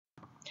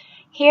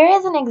Here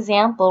is an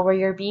example where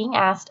you're being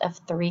asked of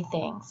three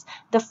things.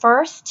 The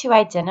first, to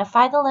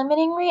identify the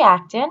limiting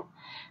reactant.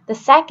 The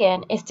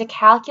second is to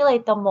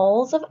calculate the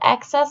moles of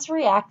excess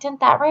reactant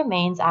that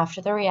remains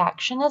after the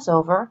reaction is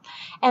over.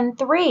 And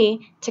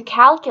three, to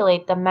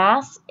calculate the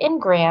mass in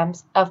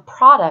grams of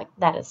product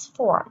that is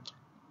formed.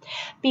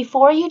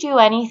 Before you do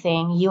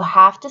anything, you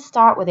have to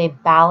start with a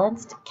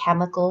balanced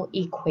chemical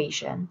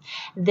equation.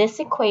 This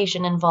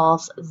equation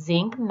involves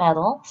zinc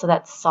metal, so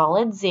that's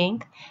solid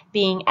zinc,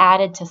 being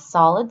added to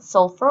solid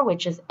sulfur,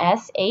 which is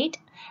S8.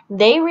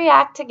 They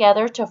react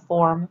together to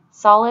form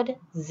solid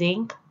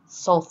zinc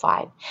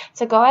sulfide.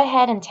 So go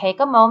ahead and take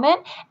a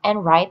moment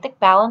and write the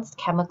balanced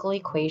chemical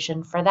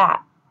equation for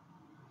that.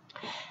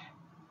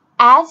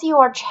 As you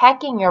are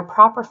checking your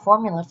proper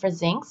formula for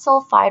zinc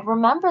sulfide,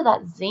 remember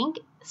that zinc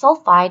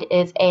sulfide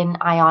is an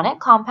ionic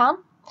compound,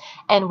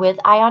 and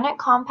with ionic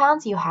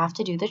compounds you have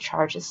to do the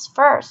charges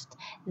first.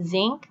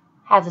 Zinc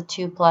has a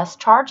 2+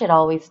 charge, it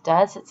always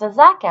does, it's a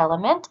Zach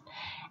element,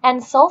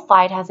 and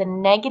sulfide has a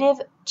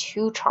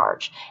 -2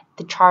 charge.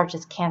 The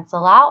charges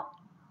cancel out,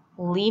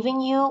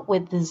 leaving you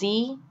with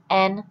ZnS.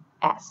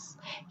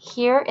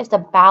 Here is the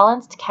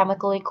balanced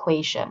chemical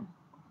equation.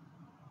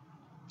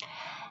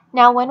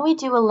 Now, when we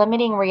do a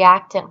limiting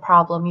reactant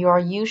problem, you are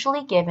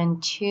usually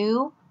given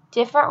two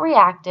different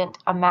reactant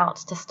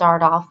amounts to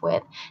start off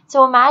with.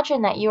 So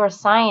imagine that you're a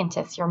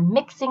scientist, you're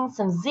mixing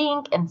some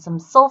zinc and some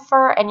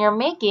sulfur, and you're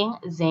making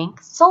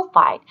zinc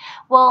sulfide.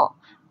 Well,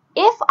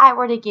 if I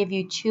were to give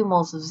you 2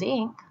 moles of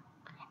zinc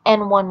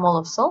and 1 mole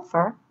of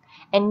sulfur,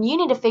 and you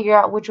need to figure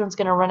out which one's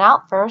going to run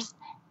out first,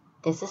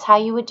 this is how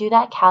you would do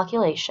that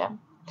calculation.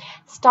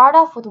 Start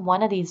off with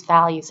one of these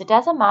values. It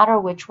doesn't matter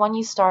which one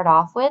you start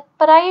off with,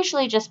 but I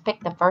usually just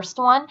pick the first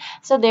one.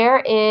 So there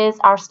is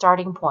our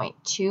starting point,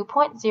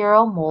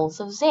 2.0 moles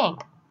of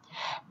zinc.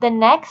 The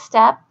next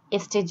step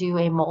is to do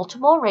a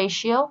mole-to-mole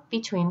ratio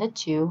between the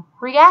two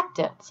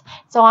reactants.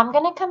 So I'm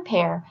going to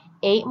compare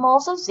 8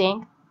 moles of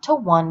zinc to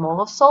 1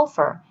 mole of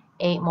sulfur.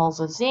 8 moles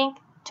of zinc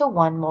to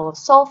 1 mole of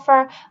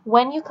sulfur.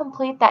 When you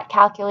complete that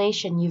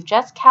calculation, you've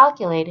just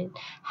calculated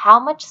how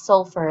much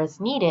sulfur is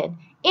needed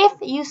if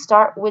you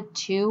start with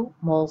 2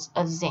 moles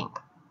of zinc.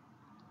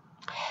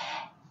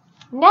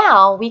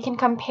 Now we can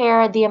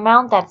compare the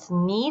amount that's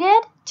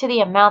needed to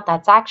the amount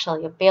that's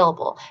actually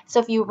available. So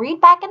if you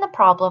read back in the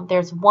problem,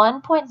 there's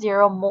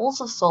 1.0 moles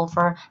of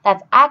sulfur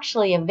that's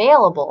actually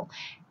available,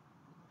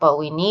 but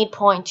we need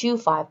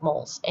 0.25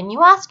 moles. And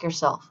you ask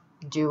yourself,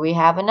 do we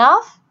have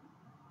enough?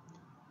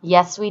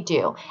 Yes, we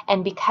do.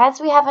 And because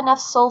we have enough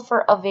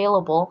sulfur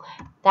available,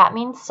 that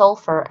means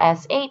sulfur,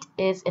 S8,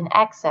 is in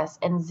excess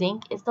and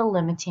zinc is the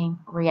limiting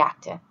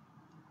reactant.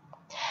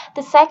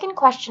 The second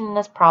question in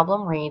this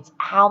problem reads,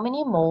 how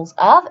many moles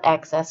of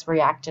excess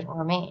reactant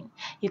remain?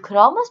 You could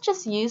almost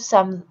just use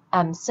some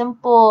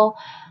simple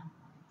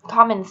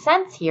common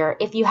sense here.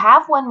 If you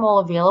have 1 mole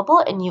available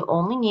and you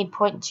only need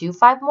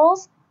 0.25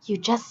 moles, you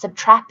just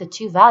subtract the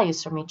two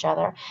values from each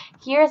other.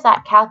 Here's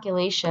that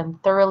calculation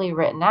thoroughly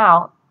written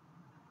out.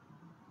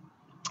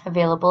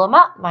 Available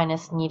amount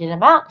minus needed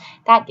amount,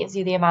 that gives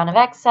you the amount of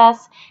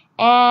excess,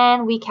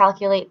 and we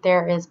calculate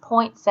there is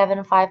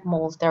 0.75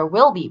 moles. There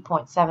will be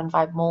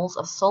 0.75 moles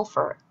of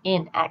sulfur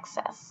in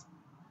excess.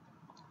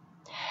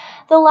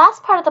 The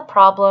last part of the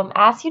problem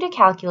asks you to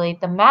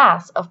calculate the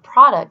mass of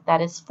product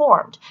that is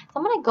formed. So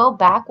I'm going to go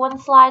back one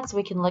slide so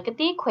we can look at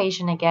the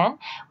equation again.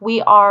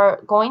 We are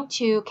going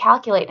to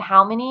calculate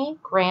how many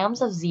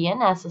grams of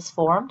ZnS is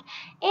formed,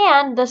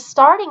 and the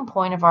starting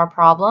point of our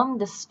problem,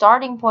 the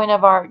starting point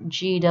of our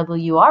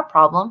GWR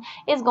problem,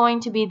 is going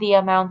to be the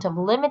amount of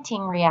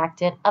limiting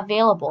reactant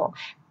available.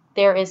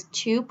 There is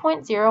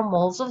 2.0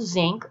 moles of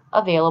zinc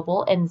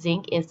available, and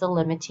zinc is the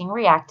limiting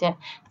reactant.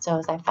 So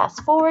as I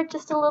fast forward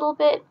just a little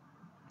bit,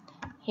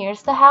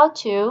 here's the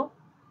how-to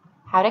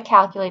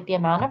calculate the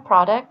amount of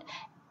product.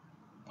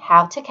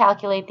 How to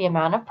calculate the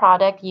amount of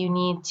product, you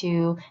need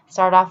to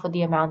start off with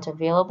the amount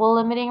available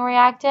limiting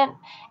reactant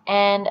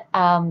and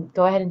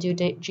go ahead and do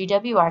the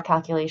GWR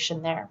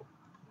calculation there.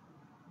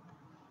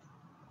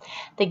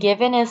 The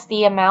given is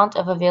the amount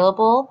of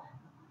available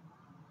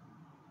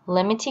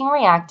limiting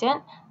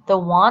reactant. The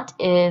want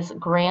is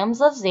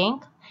grams of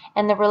zinc,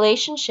 and the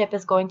relationship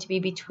is going to be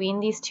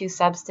between these two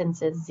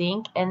substances,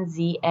 zinc and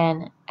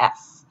ZnS.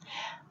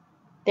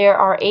 There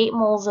are 8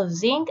 moles of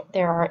zinc,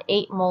 there are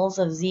 8 moles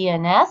of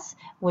ZnS,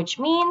 which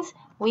means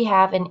we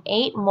have an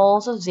 8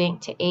 moles of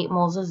zinc to 8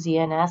 moles of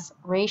ZnS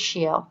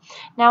ratio.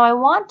 Now I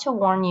want to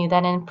warn you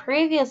that in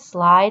previous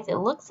slides, it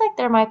looks like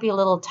there might be a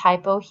little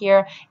typo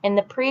here. In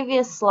the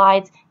previous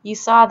slides, you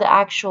saw the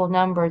actual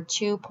number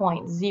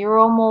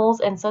 2.0 moles,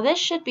 and so this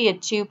should be a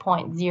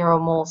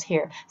 2.0 moles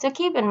here. So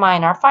keep in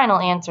mind, our final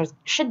answers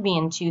should be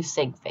in 2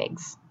 sig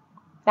figs.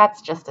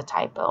 That's just a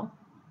typo.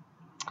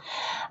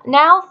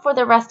 Now for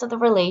the rest of the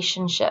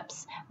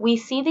relationships. We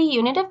see the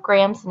unit of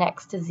grams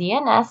next to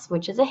ZnS,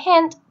 which is a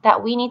hint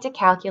that we need to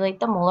calculate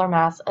the molar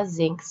mass of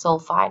zinc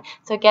sulfide.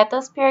 So get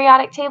those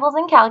periodic tables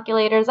and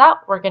calculators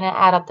out. We're going to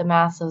add up the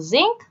mass of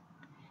zinc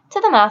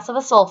to the mass of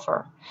a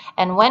sulfur.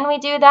 And when we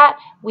do that,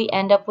 we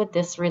end up with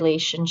this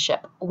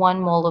relationship, 1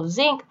 mole of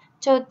zinc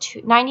to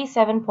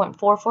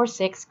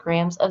 97.446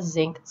 grams of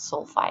zinc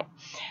sulfide.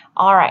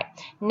 All right,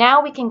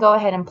 now we can go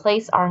ahead and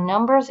place our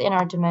numbers in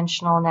our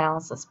dimensional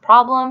analysis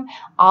problem,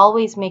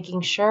 always making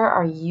sure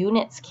our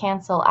units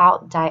cancel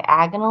out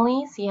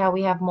diagonally. See how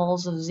we have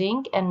moles of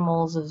zinc and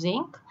moles of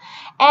zinc,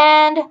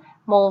 and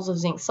moles of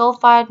zinc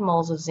sulfide,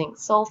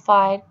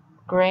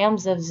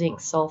 grams of zinc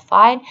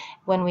sulfide.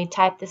 When we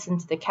type this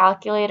into the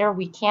calculator,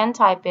 we can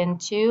type in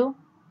 2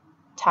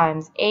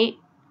 times 8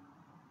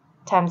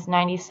 times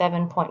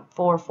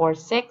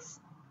 97.446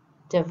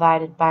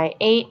 divided by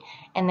 8,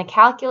 and the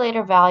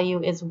calculator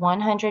value is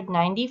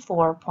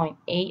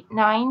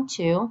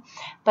 194.892,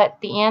 but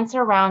the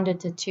answer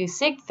rounded to 2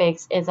 sig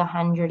figs is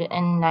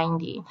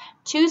 190.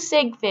 2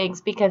 sig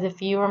figs because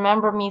if you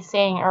remember me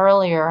saying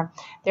earlier,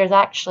 there's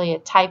actually a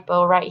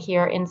typo right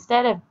here.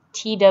 Instead of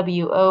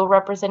TWO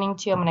representing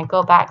 2, I'm going to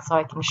go back so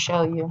I can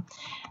show you.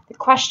 The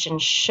question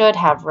should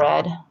have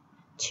read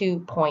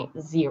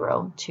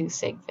 2.02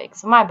 sig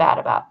figs. So my bad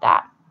about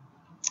that.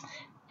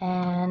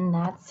 And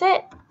that's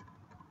it.